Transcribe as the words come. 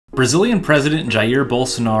Brazilian President Jair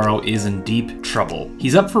Bolsonaro is in deep trouble.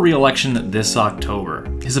 He's up for re-election this October.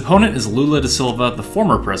 His opponent is Lula da Silva, the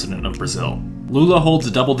former president of Brazil. Lula holds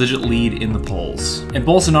a double-digit lead in the polls, and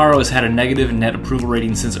Bolsonaro has had a negative net approval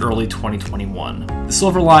rating since early 2021. The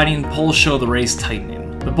silver lining, polls show the race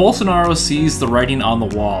tightening. But Bolsonaro sees the writing on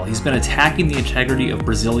the wall. He's been attacking the integrity of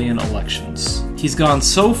Brazilian elections. He's gone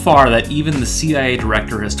so far that even the CIA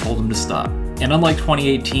director has told him to stop. And unlike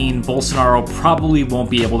 2018, Bolsonaro probably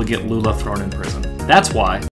won't be able to get Lula thrown in prison. That's why